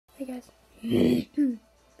guys.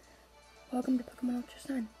 Welcome to Pokemon Ultra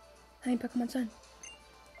Sun. I'm Pokemon Sun.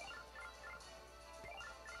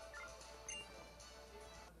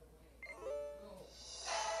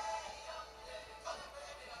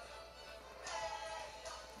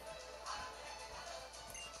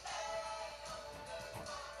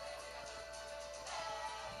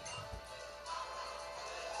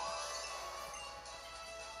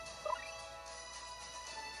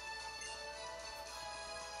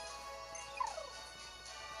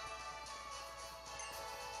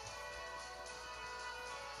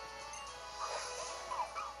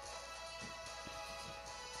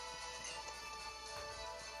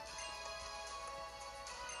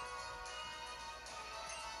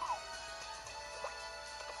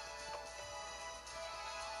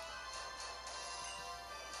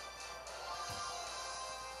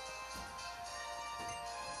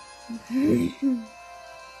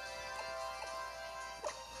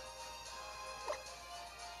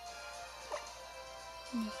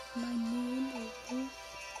 My name is...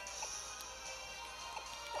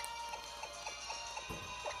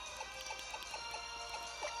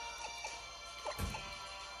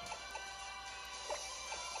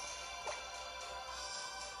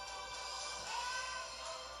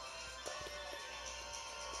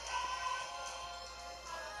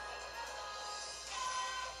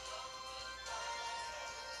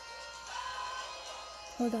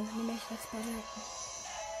 Hold on, let me make sure I spell it.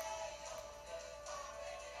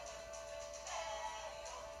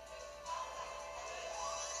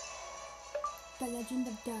 The Legend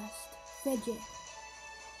of Dust. Fidget.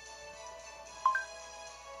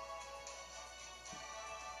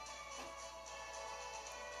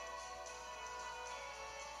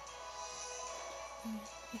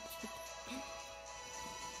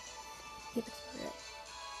 Yep, it's right.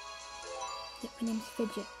 Yep, my name's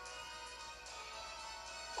Fidget.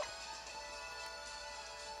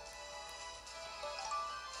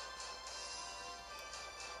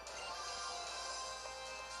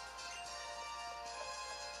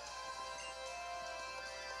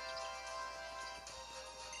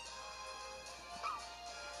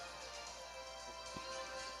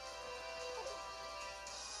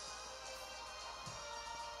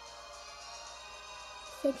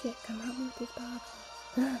 Fidget, come help me with these boxes.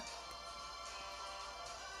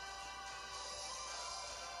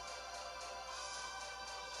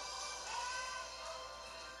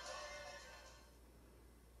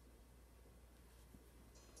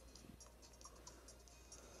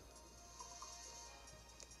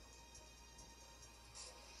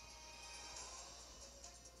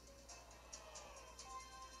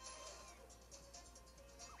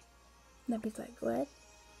 Neby's like, what?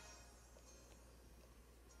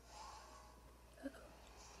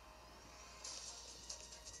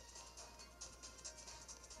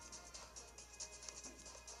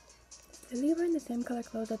 Is Lily wearing the same color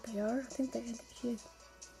clothes that they are? I think she is.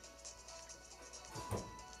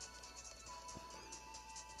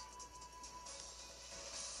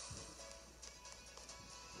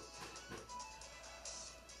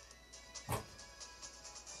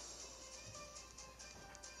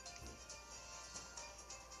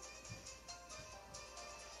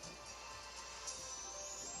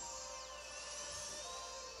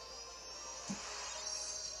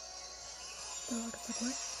 The dog's like,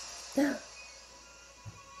 what?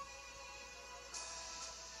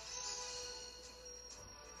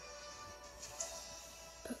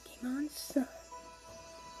 Pokemon Sun.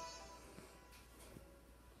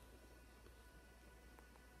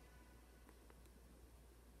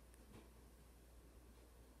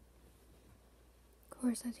 Of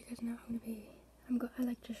course, as you guys know, I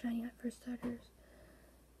like to shiny out for starters,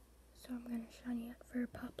 so I'm gonna shiny out for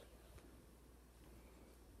Poplio.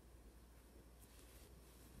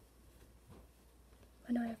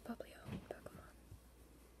 I know I have Poplio Pokemon,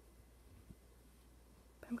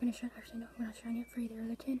 but I'm gonna shiny out for either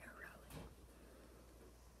Litin or Rowlet.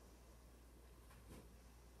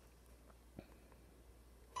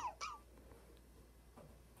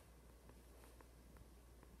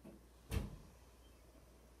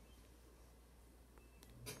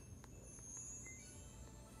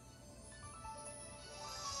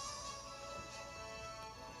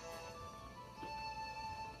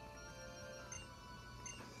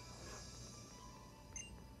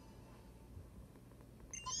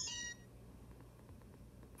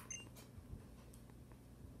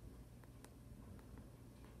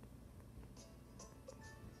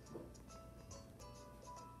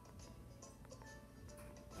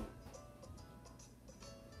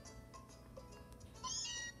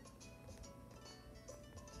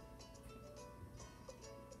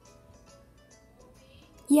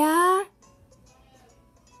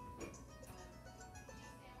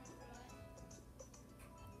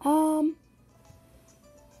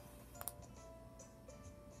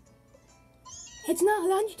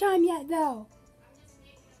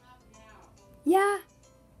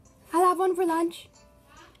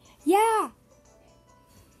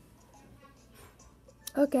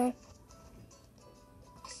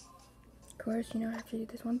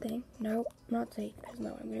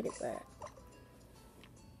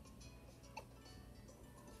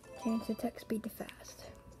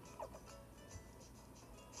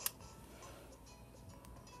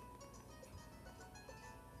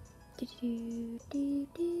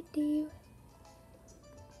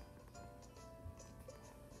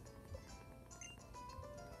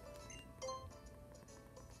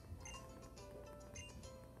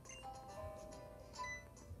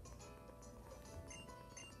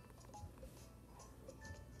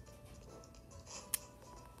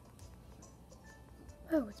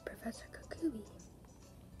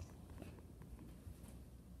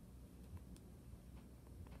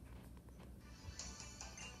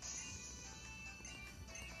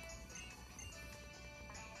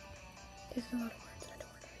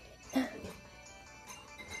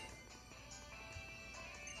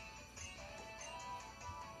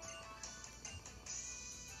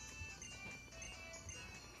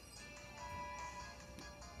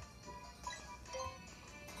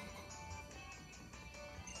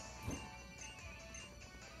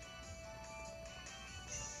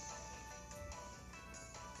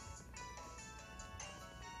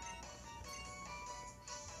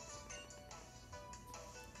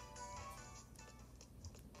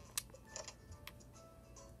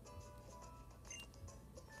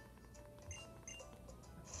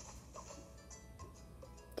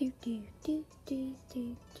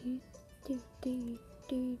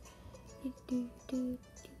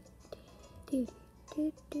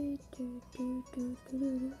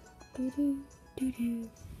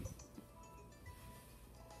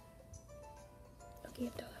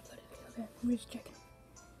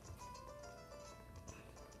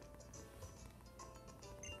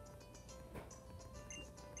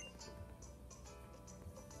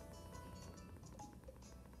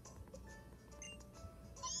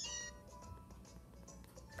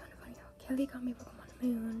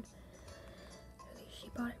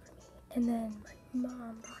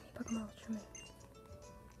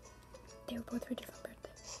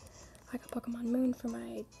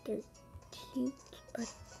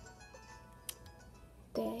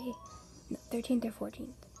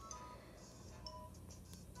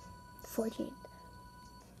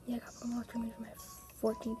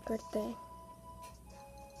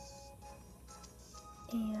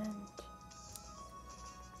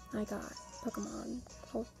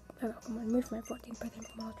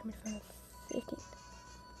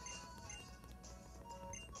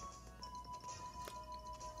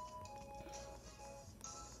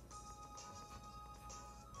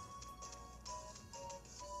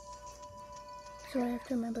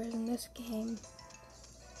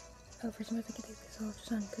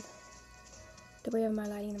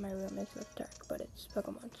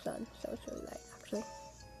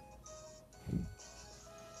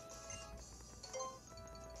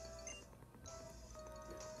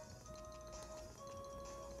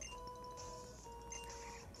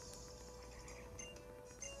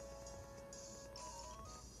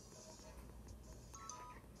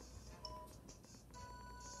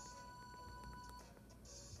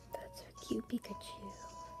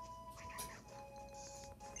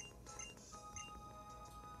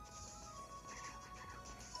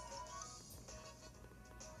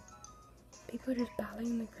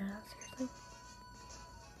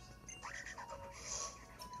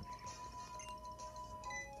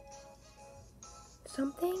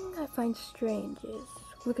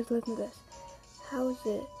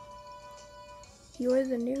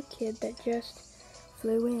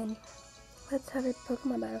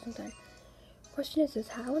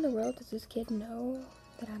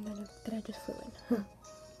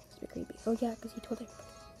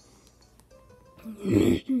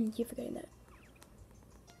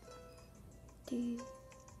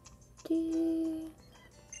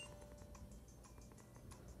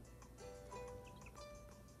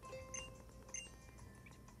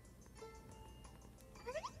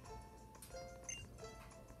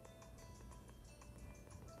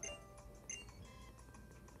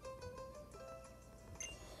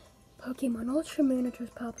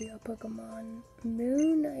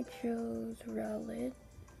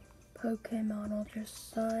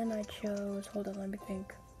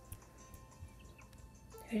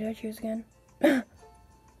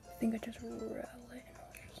 think I just read an Ultra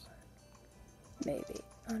Sun. Maybe.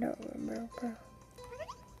 I don't remember, bro.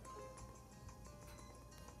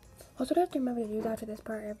 Also, I have to remember to do after this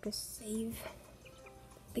part. I have to save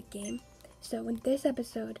the game. So in this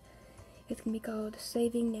episode, it's gonna be called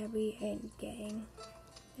Saving Neby and Getting.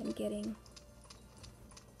 It's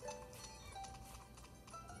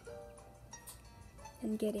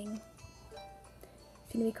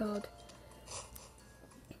gonna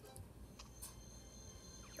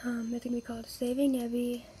be called Saving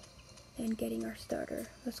Neby and Getting Our Starter.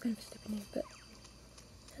 That's kind of a stupid name, but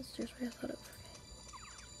that's just what I thought of.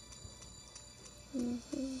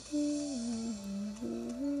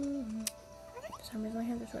 For some reason my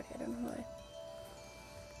hands are sweaty, I don't know why.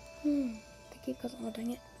 The keep goes, oh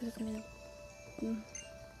dang it, this is gonna be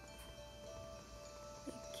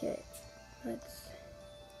okay, let's,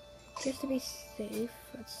 just to be safe,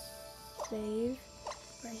 let's save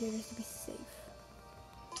right here just to be safe.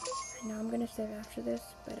 I know I'm gonna save after this,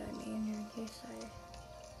 but I mean in case I...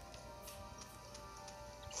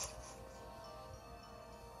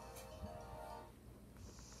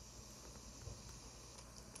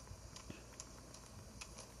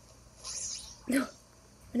 No!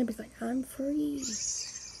 And Neby's like, I'm free!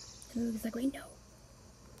 And Neby's like, wait, no!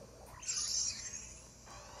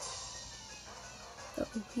 Oh,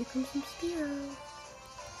 here comes some Spearow!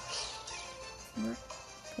 More.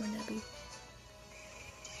 Poor Neby.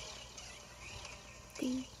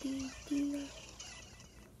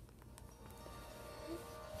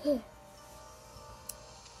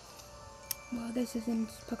 Well, this isn't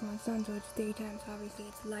Pokemon Sun, so it's daytime, so obviously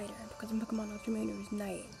it's lighter, because in Pokemon Ultra Moon it was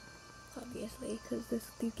night, obviously, because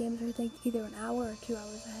these games are, I think, either an hour or 2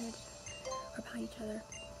 hours ahead, or behind each other.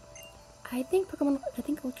 I think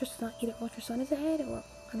Ultra Sun, either Ultra Sun is ahead, or,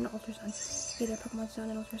 I'm not Ultra Sun, either Pokemon Sun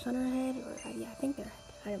and Ultra Sun are ahead, or, yeah, I think they're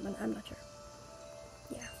ahead, I'm not sure.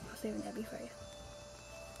 Yeah, I'll save an Neby for you.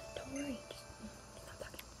 Don't worry, just stop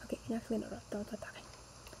talking. Okay, actually, no, don't stop talking,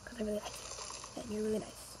 because I really like you, and you're really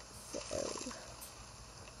nice. So,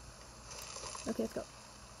 okay, let's go.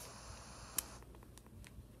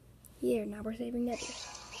 Here, now we're saving Neby.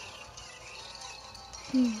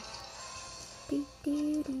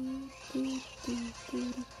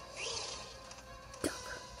 Duck.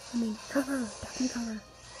 I mean, cover. Duck and cover.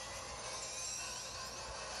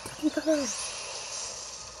 Duck and cover.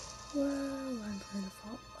 Whoa, I'm trying to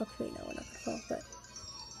fall. Okay, no, we're not gonna fall, but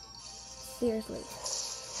seriously.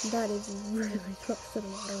 That is really close to the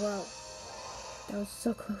water. Wow. That was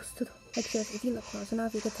so close to the... Like, seriously, if you look close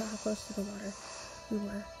enough, you could tell how close to the water we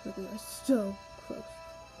were. Like, we were so close.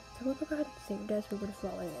 So if we had to save this, we would have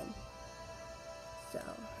fallen in. So,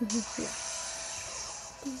 yeah.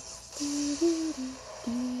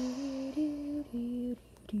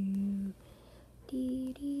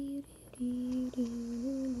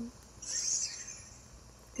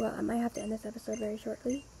 Well, I might have to end this episode very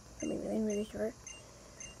shortly. I mean, really short.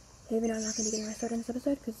 Even though I'm not going to be getting my start on this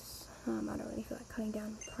episode because I don't really feel like cutting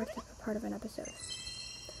down part of an episode.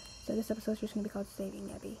 So this episode is just going to be called Saving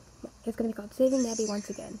Neby. It's going to be called Saving Neby once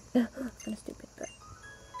again. It's kind of stupid, but...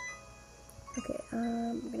 Okay,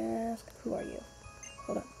 I'm going to ask, who are you?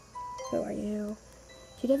 Hold on. Who are you?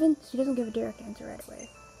 She doesn't give a direct answer right away.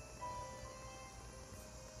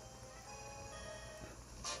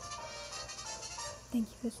 Thank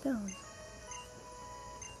you for the stone.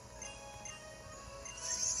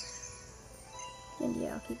 And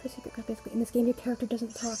yeah, I'll keep it a secret because basically in this game your character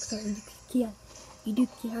doesn't talk, so you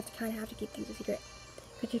have to kind of keep things a secret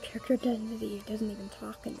because your character doesn't even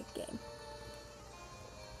talk in the game.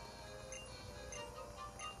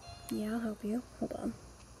 Yeah, I'll help you. Hold on.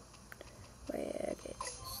 Wait, okay,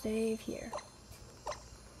 save here.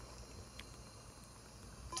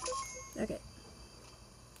 Okay.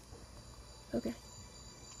 Okay.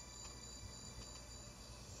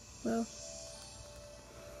 Well.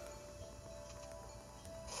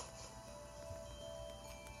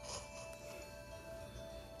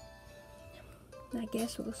 I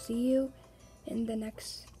guess we'll see you in the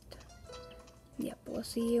next... Yep, we'll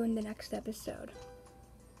see you in the next episode.